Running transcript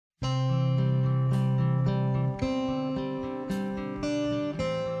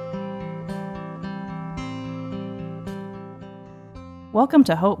Welcome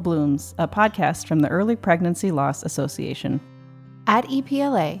to Hope Blooms, a podcast from the Early Pregnancy Loss Association. At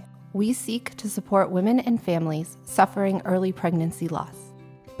EPLA, we seek to support women and families suffering early pregnancy loss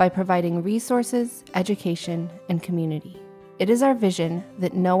by providing resources, education, and community. It is our vision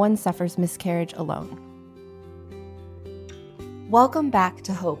that no one suffers miscarriage alone. Welcome back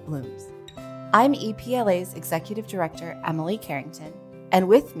to Hope Blooms. I'm EPLA's Executive Director, Emily Carrington, and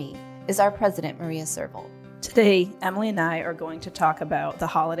with me is our President, Maria Servold. Today, Emily and I are going to talk about the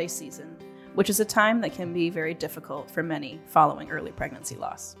holiday season, which is a time that can be very difficult for many following early pregnancy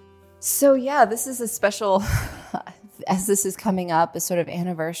loss. So this is a special, as this is coming up, as sort of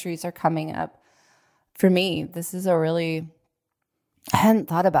anniversaries are coming up. For me, this is I hadn't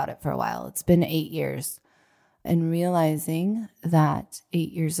thought about it for a while. It's been 8 years. And realizing that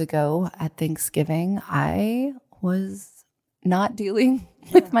 8 years ago at Thanksgiving, I was not dealing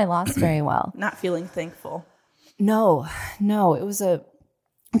with my loss very well. Not feeling thankful. No, it was a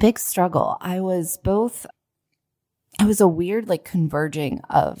big struggle. It was a weird converging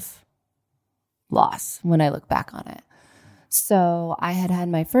of loss when I look back on it. So I had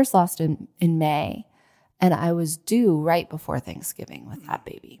my first loss in May, and I was due right before Thanksgiving with that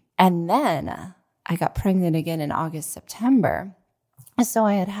baby. And then I got pregnant again in August, September. So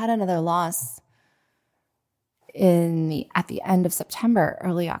I had another loss at the end of September,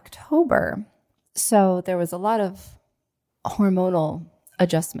 early October. So there was a lot of hormonal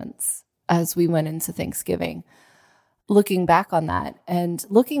adjustments as we went into Thanksgiving. Looking back on that and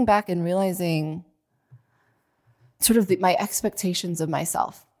realizing sort of my expectations of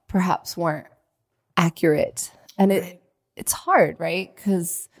myself perhaps weren't accurate. And it's hard, right?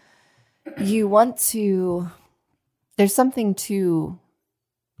 Because there's something to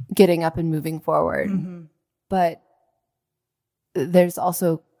getting up and moving forward, but there's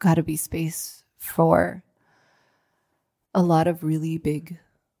also got to be space for a lot of really big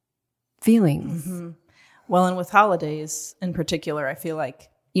feelings. Well, and with holidays in particular, I feel like,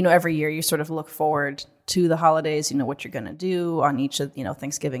 every year you sort of look forward to the holidays, what you're going to do on each of,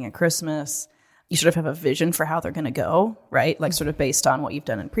 Thanksgiving and Christmas. You sort of have a vision for how they're going to go, right? Like sort of based on what you've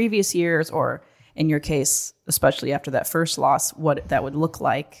done in previous years, or in your case, especially after that first loss, what that would look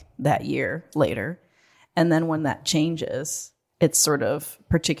like that year later. And then when that changes, it's sort of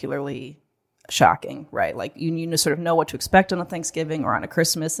particularly shocking, right? Like you sort of know what to expect on a Thanksgiving or on a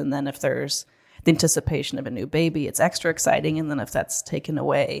Christmas. And then if there's the anticipation of a new baby, it's extra exciting. And then if that's taken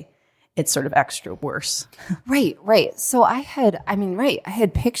away, it's sort of extra worse. Right. So I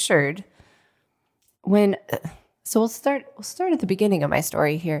had pictured so we'll start at the beginning of my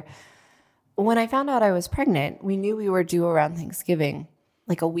story here. When I found out I was pregnant, we knew we were due around Thanksgiving,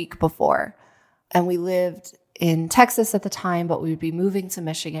 like a week before. And we lived in Texas at the time, but we would be moving to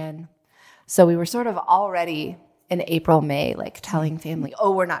Michigan. So we were sort of already in April, May, telling family,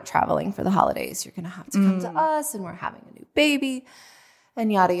 we're not traveling for the holidays. You're going to have to come to us, and we're having a new baby,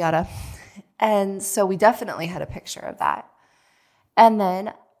 and yada, yada. And so we definitely had a picture of that. And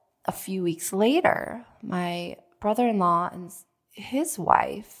then a few weeks later, my brother-in-law and his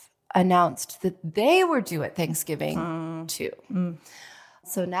wife announced that they were due at Thanksgiving too.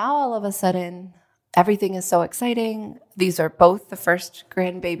 So now all of a sudden, everything is so exciting. These are both the first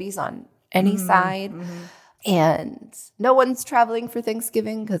grandbabies on any side. And no one's traveling for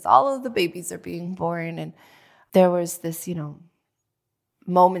Thanksgiving because all of the babies are being born. And there was this,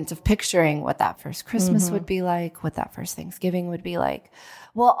 moment of picturing what that first Christmas would be like, what that first Thanksgiving would be like,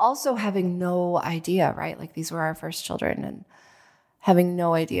 while also having no idea, right? These were our first children and having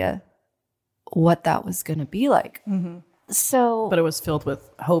no idea what that was going to be like. So, but it was filled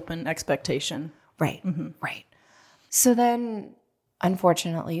with hope and expectation. Right. Right. So then,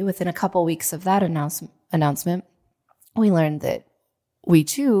 unfortunately, within a couple weeks of that announcement, we learned that we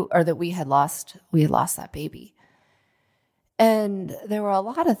had lost that baby. And there were a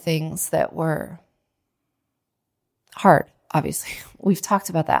lot of things that were hard, obviously. We've talked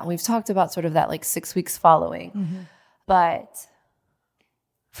about that. And we've talked about sort of that 6 weeks following. But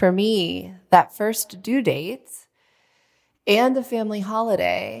for me, that first due date and a family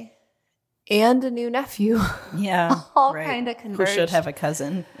holiday and a new nephew, all kind of converged. Who should have a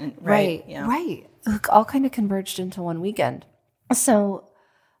cousin. Right. All kind of converged into one weekend. So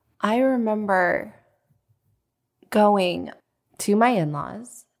I remember going to my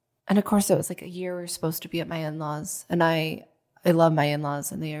in-laws. And of course, it was a year we were supposed to be at my in-laws. And I love my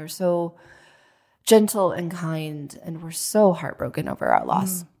in-laws, and they are so gentle and kind, and we're so heartbroken over our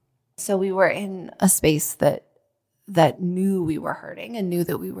loss. So we were in a space that knew we were hurting and knew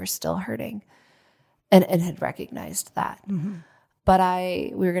that we were still hurting, and had recognized that. But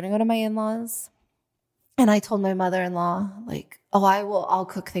we were going to go to my in-laws, And I told my mother-in-law, like, oh, I'll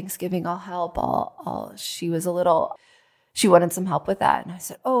cook Thanksgiving. I'll help. She wanted some help with that. And I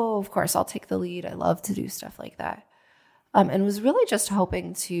said, oh, of course, I'll take the lead. I love to do stuff like that. And was really just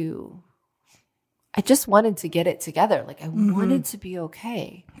hoping I just wanted to get it together. Like I wanted to be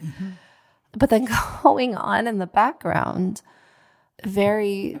okay. But then going on in the background,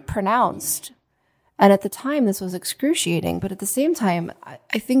 very pronounced. And at the time, this was excruciating. But at the same time,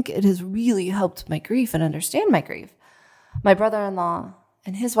 I think it has really helped my grief and understand my grief. My brother-in-law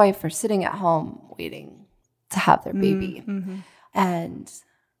and his wife are sitting at home waiting to have their baby. And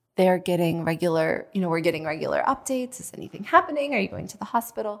they're getting we're getting regular updates. Is anything happening? Are you going to the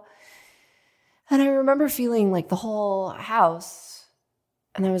hospital? And I remember feeling like the whole house,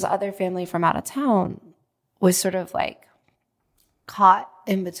 and there was other family from out of town, was sort of like caught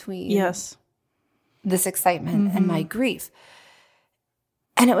in between this excitement and my grief.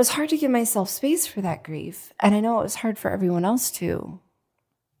 And it was hard to give myself space for that grief. And I know it was hard for everyone else too.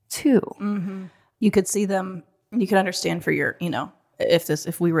 You could see them, you could understand for your,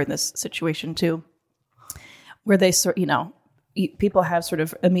 if we were in this situation too, where they people have sort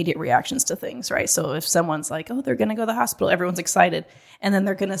of immediate reactions to things, right? So if someone's like, oh, they're going to go to the hospital, everyone's excited. And then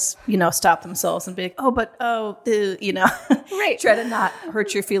they're going to, stop themselves and be like, right. Try to not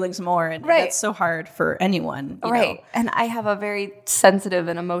hurt your feelings more. And that's so hard for anyone. You know? And I have a very sensitive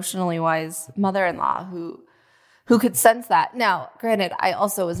and emotionally wise mother-in-law who could sense that. Now, granted, I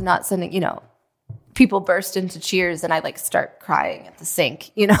also was not sending, people burst into cheers and I like start crying at the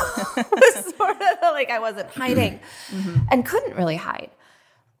sink, sort of like I wasn't hiding and couldn't really hide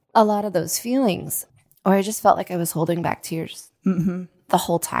a lot of those feelings, or I just felt like I was holding back tears the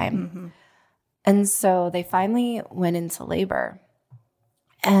whole time. And so they finally went into labor,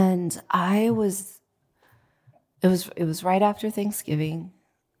 and it was right after Thanksgiving.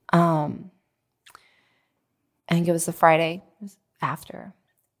 And it was the Friday after.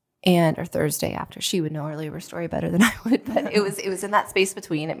 Or Thursday after. She would know her labor story better than I would, but it was in that space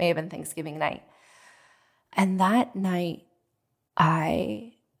between. It may have been Thanksgiving night. And that night,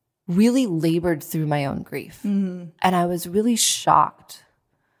 I really labored through my own grief. And I was really shocked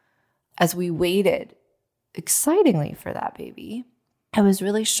as we waited excitingly for that baby. I was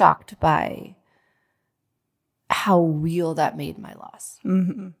really shocked by how real that made my loss.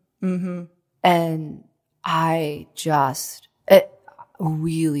 And I just...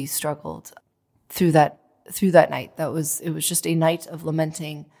 really struggled through that night. It was just a night of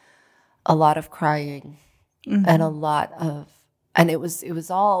lamenting, a lot of crying, and a lot of, and it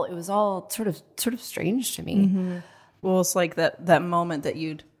was all sort of strange to me. Well, it's like that moment that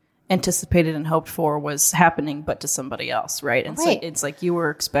you'd anticipated and hoped for was happening, but to somebody else, right? And so it's like you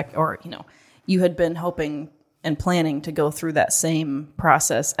were you had been hoping and planning to go through that same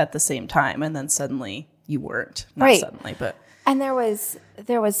process at the same time, and then suddenly you weren't. Not suddenly, but. And there was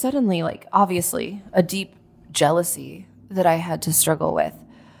suddenly, like, obviously a deep jealousy that I had to struggle with,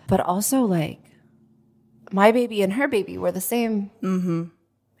 but also like my baby and her baby were the same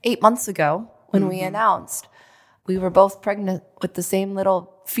 8 months ago when we announced. We were both pregnant with the same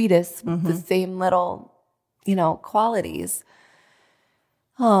little fetus, with the same little, qualities.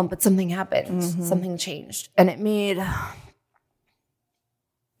 But something happened, something changed, and it made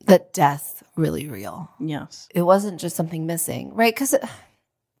that death really real. Yes. It wasn't just something missing, right? Because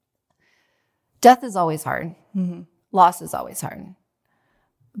death is always hard. Loss is always hard.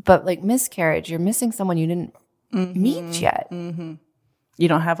 But like miscarriage, you're missing someone you didn't meet yet. You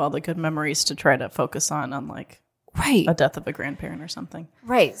don't have all the good memories to try to focus on like a death of a grandparent or something.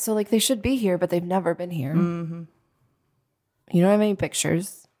 Right. So like they should be here, but they've never been here. You don't have any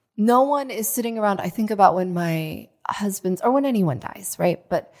pictures. No one is sitting around. I think about when my husband's, or when anyone dies, right?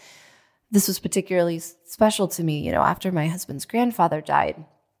 But this was particularly special to me, after my husband's grandfather died,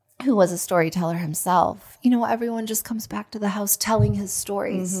 who was a storyteller himself. Everyone just comes back to the house telling his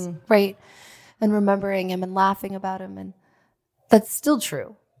stories, right? And remembering him and laughing about him. And that's still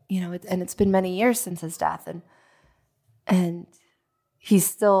true, and it's been many years since his death. And he's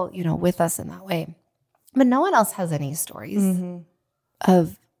still, with us in that way. But no one else has any stories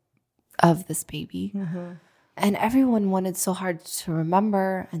of this baby. And everyone wanted so hard to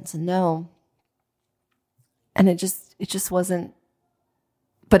remember and to know. And it just wasn't,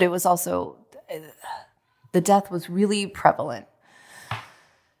 but it was also, the death was really prevalent.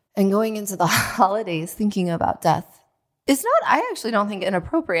 And going into the holidays thinking about death is not, I actually don't think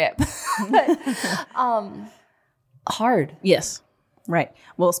inappropriate, but hard. Yes. Right.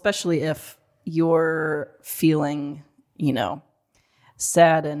 Well, especially if you're feeling,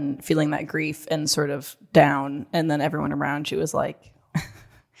 sad and feeling that grief and sort of down, and then everyone around you is like,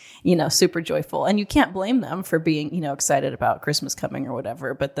 super joyful. And you can't blame them for being, excited about Christmas coming or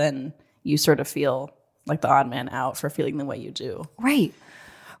whatever. But then you sort of feel like the odd man out for feeling the way you do. Right.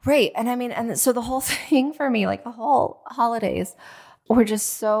 Right. And I mean, and so the whole thing for me, like the whole holidays were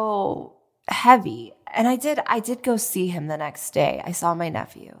just so heavy. And I did go see him the next day. I saw my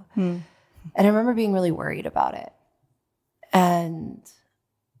nephew. And I remember being really worried about it. And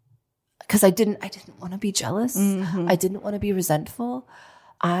because I didn't want to be jealous. I didn't want to be resentful.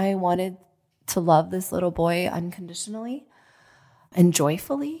 I wanted to love this little boy unconditionally and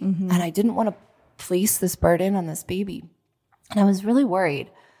joyfully. And I didn't want to place this burden on this baby. And I was really worried.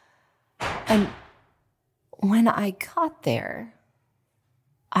 And when I got there,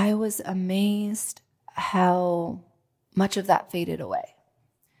 I was amazed how much of that faded away.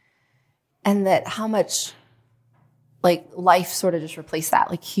 And that how much like life sort of just replaced that.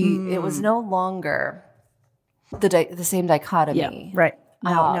 Like it was no longer the same dichotomy. Yeah, right.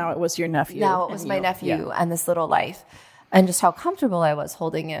 Now it was your nephew. Now it was my nephew and this little life. And just how comfortable I was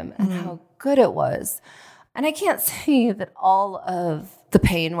holding him and how good it was. And I can't say that all of the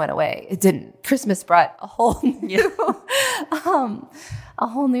pain went away. It didn't. Christmas brought a whole new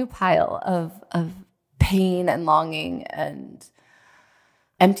pile of pain and longing and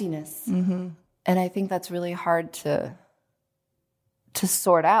emptiness. And I think that's really hard to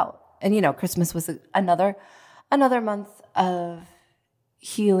sort out. And Christmas was another month of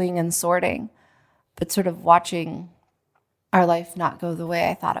healing and sorting, but sort of watching our life not go the way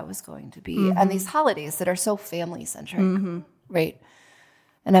I thought it was going to be. And these holidays that are so family-centric, right?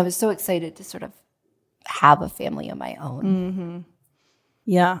 And I was so excited to sort of have a family of my own.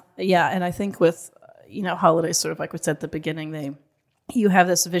 Yeah. And I think with, holidays, sort of like we said at the beginning, you have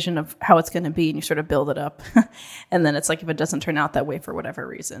this vision of how it's going to be and you sort of build it up. And then it's like if it doesn't turn out that way for whatever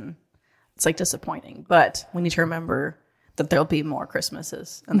reason, it's like disappointing. But we need to remember that there'll be more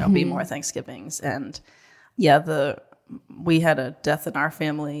Christmases and there'll be more Thanksgivings. And we had a death in our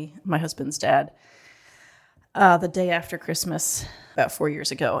family, my husband's dad, the day after Christmas about 4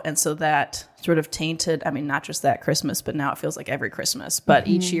 years ago. And so that sort of tainted, not just that Christmas, but now it feels like every Christmas. But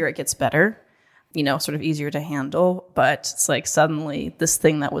each year it gets better, sort of easier to handle. But it's like suddenly this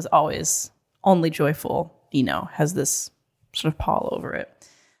thing that was always only joyful, has this sort of pall over it.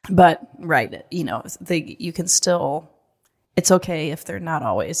 But, right, you can still... It's okay if they're not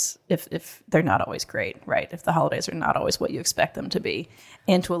always if they're not always great, right? If the holidays are not always what you expect them to be,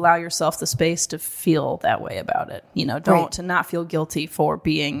 and to allow yourself the space to feel that way about it. To not feel guilty for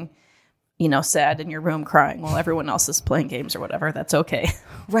being, sad in your room crying while everyone else is playing games or whatever. That's okay.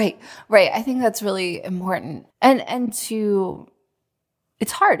 Right. I think that's really important. And to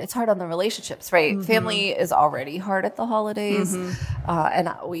it's hard. It's hard on the relationships, right? Family is already hard at the holidays,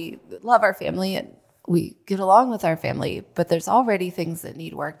 and we love our family and we get along with our family, but there's already things that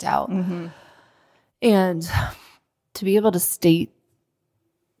need worked out. And to be able to state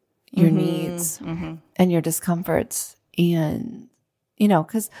your needs and your discomforts and,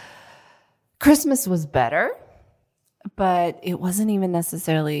 because Christmas was better, but it wasn't even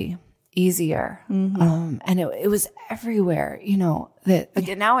necessarily easier. And it was everywhere, that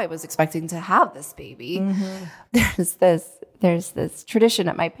again, now I was expecting to have this baby. There's this tradition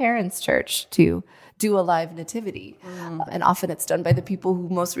at my parents' church to do a live nativity. And often it's done by the people who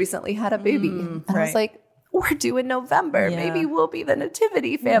most recently had a baby. And I was like, we're due in November. Yeah. Maybe we'll be the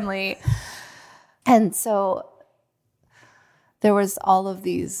nativity family. And so there was all of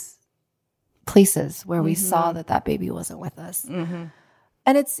these places where we saw that baby wasn't with us.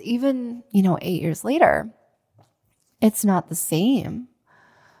 And it's even, 8 years later, it's not the same.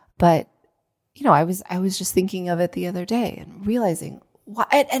 But, I was just thinking of it the other day and realizing why,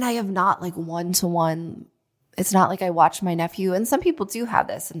 and I have not like one-to-one. It's not like I watch my nephew, and some people do have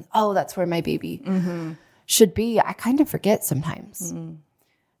this, and that's where my baby should be. I kind of forget sometimes.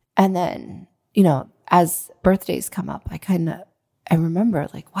 And then, as birthdays come up, I remember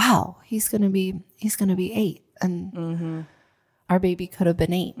like, wow, he's gonna be 8, and our baby could have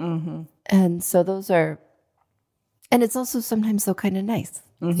been 8. And so those are, and it's also sometimes so kind of nice.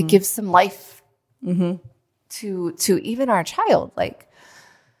 It gives some life to even our child. Like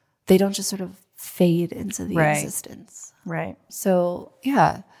they don't just sort of fade into the existence. Right. So,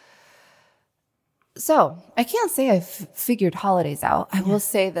 yeah. So I can't say I've figured holidays out. I will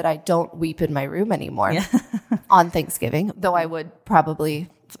say that I don't weep in my room anymore on Thanksgiving, though I would probably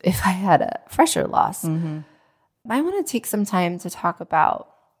if I had a fresher loss. I want to take some time to talk about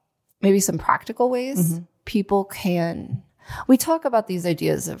maybe some practical ways people can. We talk about these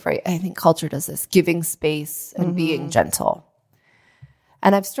ideas of, I think culture does this, giving space and being gentle.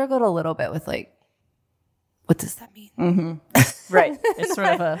 And I've struggled a little bit with like, what does that mean? Right. It's sort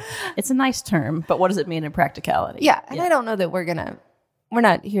of it's a nice term, but what does it mean in practicality? Yeah. And I don't know that we're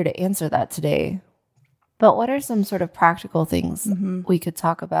not here to answer that today, but what are some sort of practical things we could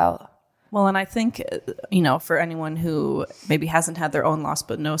talk about? Well, and I think, for anyone who maybe hasn't had their own loss,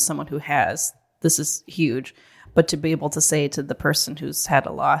 but knows someone who has, this is huge. But to be able to say to the person who's had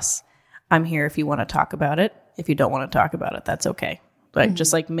a loss, I'm here if you want to talk about it. If you don't want to talk about it, that's okay. Like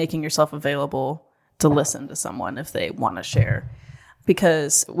just like making yourself available to listen to someone if they want to share.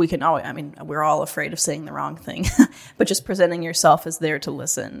 Because we can always, we're all afraid of saying the wrong thing, but just presenting yourself as there to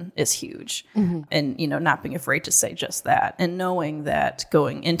listen is huge. And, not being afraid to say just that, and knowing that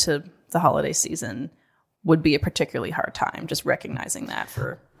going into the holiday season would be a particularly hard time, just recognizing that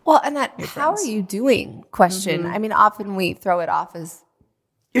for and that how are you doing question. I mean, often we throw it off as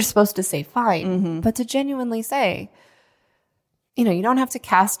you're supposed to say fine, but to genuinely say, you don't have to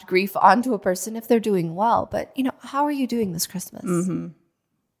cast grief onto a person if they're doing well, but how are you doing this Christmas?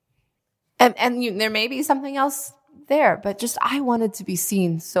 And there may be something else there, but just I wanted to be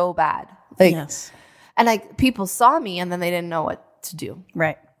seen so bad. Yes. And people saw me and then they didn't know what to do.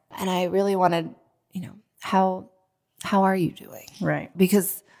 Right. And I really wanted, how are you doing? Right.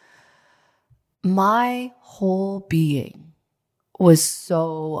 Because my whole being was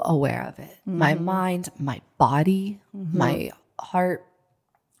so aware of it. My mind, my body, my heart.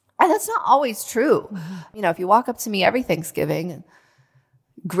 And that's not always true. If you walk up to me every Thanksgiving and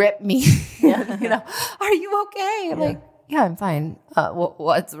grip me, are you okay? I'm like, yeah, I'm fine.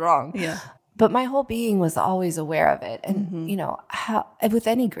 What's wrong? Yeah. But my whole being was always aware of it. And, how, with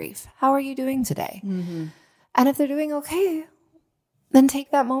any grief, how are you doing today? And if they're doing okay, then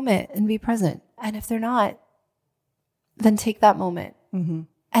take that moment and be present. And if they're not, then take that moment. And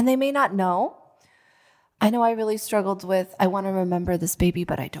they may not know. I know I really struggled with, I want to remember this baby,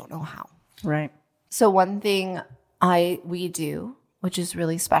 but I don't know how. Right. So one thing we do, which is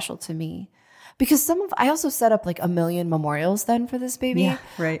really special to me, because I also set up like a million memorials then for this baby. Yeah,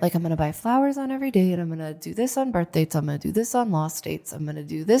 right. Like I'm going to buy flowers on every day, and I'm going to do this on birth dates. I'm going to do this on lost dates. I'm going to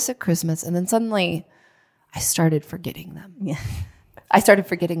do this at Christmas. And then suddenly I started forgetting them. Yeah. I started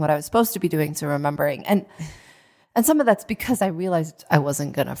forgetting what I was supposed to be doing to remembering. And some of that's because I realized I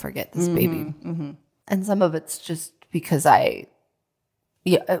wasn't going to forget this baby. And some of it's just because I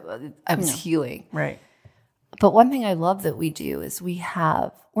was healing. Right. But one thing I love that we do is we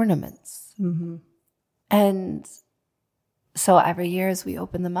have ornaments. And so every year as we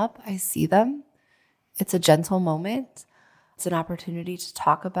open them up, I see them. It's a gentle moment. It's an opportunity to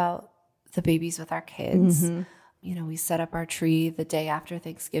talk about the babies with our kids. We set up our tree the day after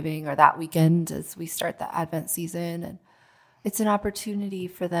Thanksgiving or that weekend as we start the Advent season. And it's an opportunity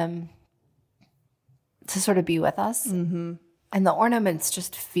for them to sort of be with us. And the ornaments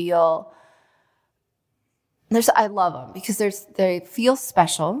just feel, I love them because they feel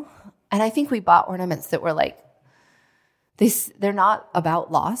special. And I think we bought ornaments that were like, they're not about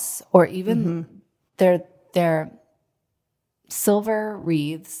loss, or even they're silver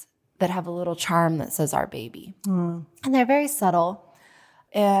wreaths that have a little charm that says our baby. And they're very subtle,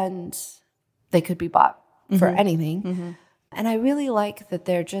 and they could be bought for anything. And I really like that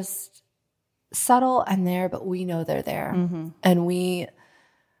they're just subtle and there, but we know they're there. And we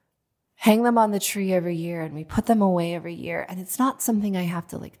hang them on the tree every year, and we put them away every year. And it's not something I have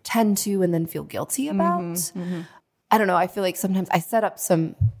to like tend to and then feel guilty about. I don't know. I feel like sometimes I set up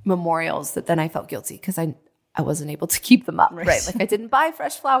some memorials that then I felt guilty because I wasn't able to keep them up. Right. Like I didn't buy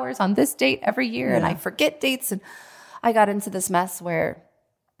fresh flowers on this date every year, and I forget dates. And I got into this mess where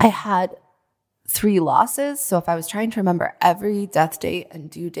I had 3 losses. So if I was trying to remember every death date and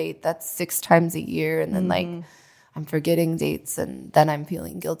due date, that's 6 times a year. And then like I'm forgetting dates, and then I'm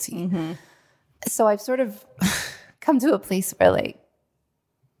feeling guilty. So I've sort of come to a place where like,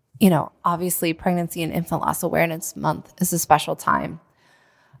 obviously Pregnancy and Infant Loss Awareness Month is a special time.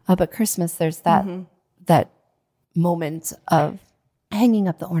 But Christmas, there's that moment of hanging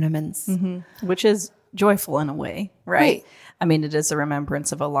up the ornaments. Which is joyful in a way, right? I mean, it is a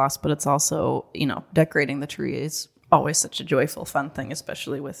remembrance of a loss, but it's also, decorating the tree is always such a joyful, fun thing,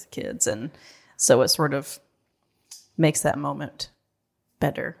 especially with kids. And so it sort of makes that moment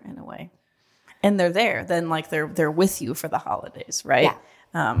better in a way. And they're there, then like they're with you for the holidays, right?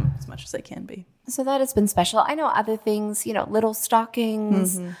 As much as they can be. So that has been special. I know other things, little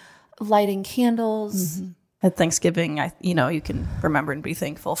stockings, lighting candles. At Thanksgiving, you can remember and be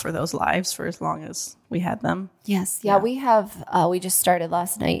thankful for those lives for as long as we had them. Yes. Yeah. We have, we just started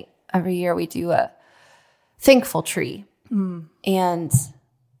last night. Every year we do a thankful tree. And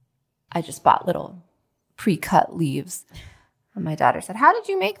I just bought little pre-cut leaves. And my daughter said, "How did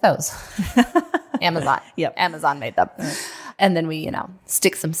you make those?" Amazon. Yep. Amazon made them. And then we,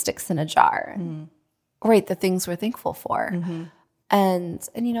 stick some sticks in a jar and write the things we're thankful for. And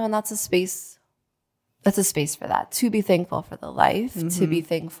that's a space. That's a space for that, to be thankful for the life, to be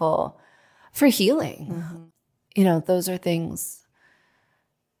thankful for healing. Those are things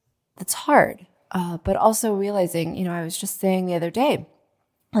that's hard. But also realizing, I was just saying the other day,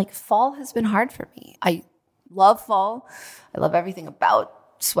 like fall has been hard for me. I love fall. I love everything about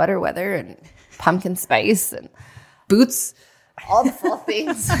sweater weather and pumpkin spice and boots, all the fall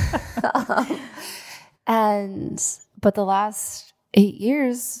things. But the last 8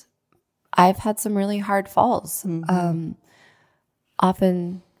 years, I've had some really hard falls,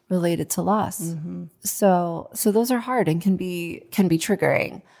 often related to loss. So those are hard and can be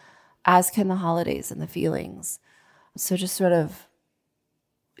triggering, as can the holidays and the feelings. So just sort of,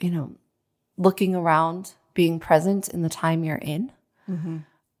 looking around, being present in the time you're in. I'm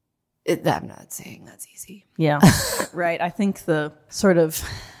not saying that's easy. Yeah, right. I think the sort of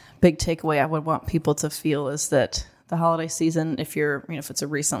big takeaway I would want people to feel is that the holiday season, if it's a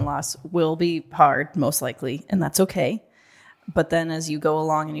recent loss, will be hard, most likely, and that's okay. But then as you go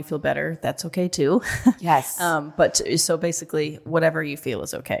along and you feel better, that's okay too. Yes. So basically, whatever you feel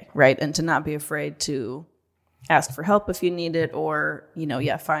is okay, right? And to not be afraid to ask for help if you need it, or,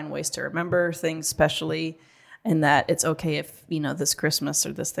 find ways to remember things, especially, and that it's okay if, this Christmas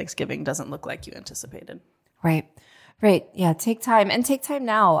or this Thanksgiving doesn't look like you anticipated. Right. Yeah. Take time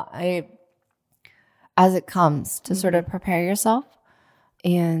now. As it comes to sort of prepare yourself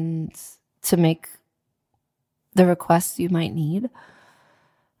and to make the requests you might need.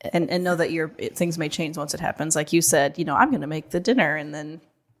 And know that things may change once it happens. Like you said, I'm going to make the dinner, and then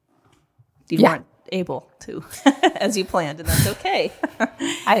you weren't able to as you planned, and that's okay.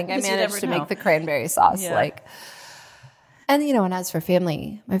 I think I managed to make the cranberry sauce. Yeah. And as for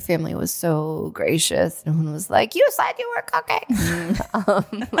family, my family was so gracious. No one was like, you said you were cooking.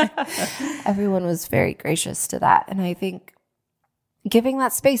 Everyone was very gracious to that. And I think giving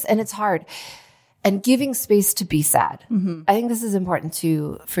that space, and it's hard, and giving space to be sad. I think this is important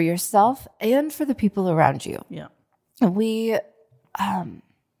too, for yourself and for the people around you. Yeah. And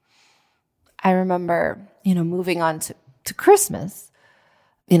I remember, moving on to Christmas,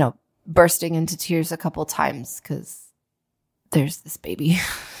 bursting into tears a couple times because there's this baby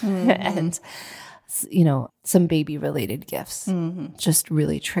and, some baby related gifts just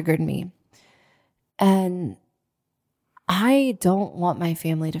really triggered me. And I don't want my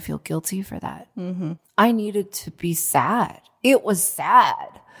family to feel guilty for that. I needed to be sad. It was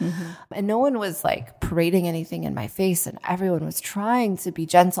sad. And no one was parading anything in my face, and everyone was trying to be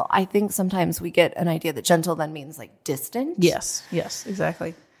gentle. I think sometimes we get an idea that gentle then means distant. Yes,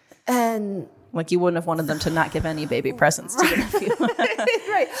 exactly. And you wouldn't have wanted them to not give any baby presents to the nephew.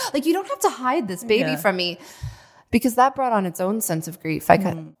 Right. You don't have to hide this baby from me, because that brought on its own sense of grief.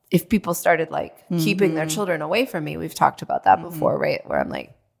 If people started keeping their children away from me, we've talked about that before, right? Where I'm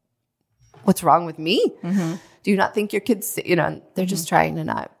like, what's wrong with me? Do you not think your kids, they're just trying to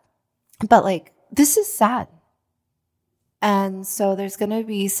not. But this is sad. And so there's going to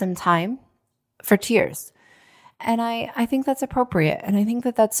be some time for tears. And I think that's appropriate. And I think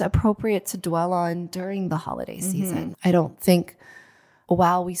that that's appropriate to dwell on during the holiday season. I don't think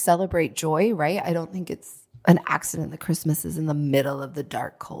while we celebrate joy, right? I don't think it's an accident that Christmas is in the middle of the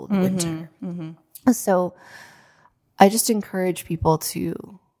dark, cold winter. So I just encourage people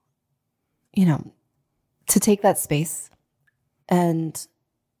to, to take that space and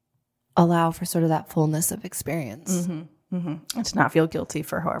allow for sort of that fullness of experience. And to not feel guilty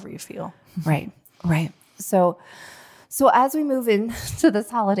for however you feel. Right. So as we move into this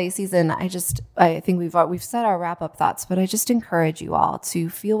holiday season, I think we've said our wrap up thoughts, but I just encourage you all to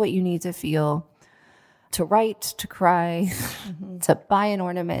feel what you need to feel, to write, to cry, to buy an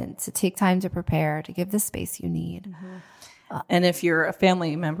ornament, to take time to prepare, to give the space you need. And if you're a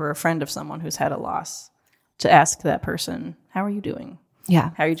family member, a friend of someone who's had a loss, to ask that person, how are you doing?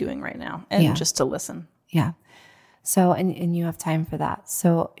 Yeah. How are you doing right now? And just to listen. Yeah. So, and you have time for that.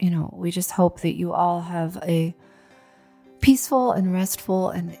 So, we just hope that you all have a peaceful and restful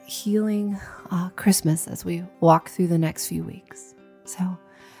and healing Christmas as we walk through the next few weeks. So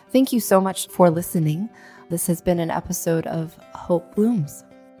thank you so much for listening. This has been an episode of Hope Blooms.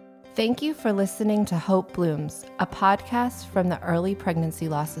 Thank you for listening to Hope Blooms, a podcast from the Early Pregnancy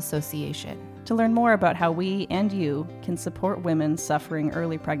Loss Association. To learn more about how we and you can support women suffering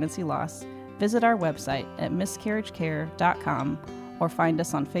early pregnancy loss, visit our website at miscarriagecare.com or find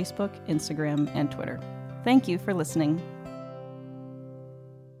us on Facebook, Instagram, and Twitter. Thank you for listening.